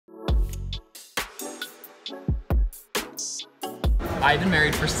I've been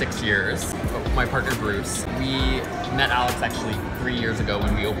married for 6 years. My partner Bruce. We met Alex actually 3 years ago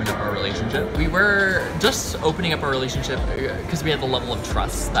when we opened up our relationship. We were just opening up our relationship because we had the level of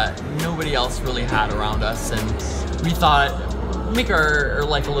trust that nobody else really had around us, and we thought make our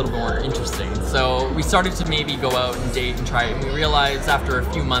life a little more interesting. So we started to maybe go out and date and try it, and we realized after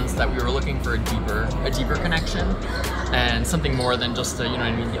a few months that we were looking for a deeper connection and something more than just a, you know what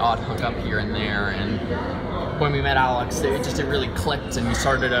I mean, the odd hookup here and there. And when we met Alex, it really clicked, and we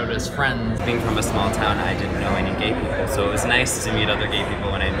started out as friends. Being from a small town, I didn't know any gay people, so it was nice to meet other gay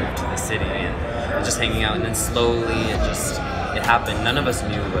people when I moved to the city, and just hanging out, and then slowly it happened. None of us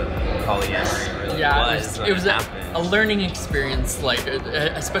knew what polyamory really was. It was a learning experience, like,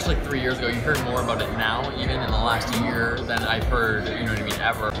 especially 3 years ago. You heard more about it now, even in the last year, than I've heard, you know what I mean,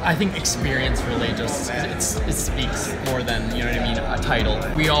 ever. I think experience really just, it speaks more than, you know what I mean, a title.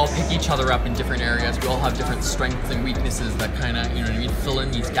 We all pick each other up in different areas. We all have different strengths and weaknesses that kind of, you know what I mean, fill in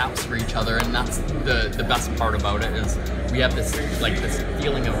these gaps for each other, and that's the best part about it, is we have this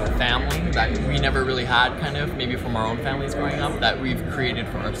feeling of family that we never really had, kind of, maybe from our own families growing up, that we've created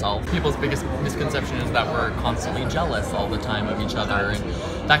for ourselves. People's biggest misconception is that we're constantly jealous all the time of each other,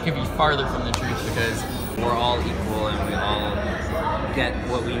 and that could be farther from the truth, because we're all equal and we all get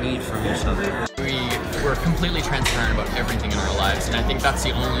what we need from each other. We're completely transparent about everything in our lives, and I think that's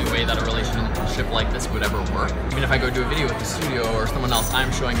the only way that a relationship like this would ever work. Even if I go do a video with the studio or someone else,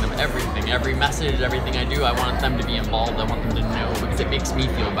 I'm showing them everything, every message, everything I do. I want them to be involved, I want them to know, because it makes me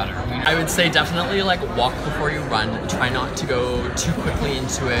feel better. I would say definitely like walk before you run. Try not to go too quickly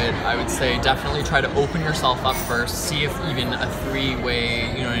into it. I would say definitely try to open yourself up first, see if even a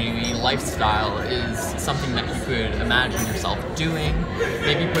three-way, you know what I mean, lifestyle is something that you could imagine yourself doing.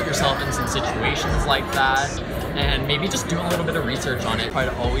 Maybe put yourself in some situations like that, and maybe just do a little bit of research on it. Try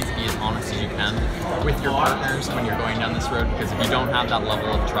to always be as honest as you can with your partners when you're going down this road, because if you don't have that level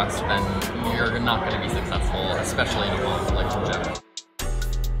of trust, then you're not going to be successful, especially in a long relationship.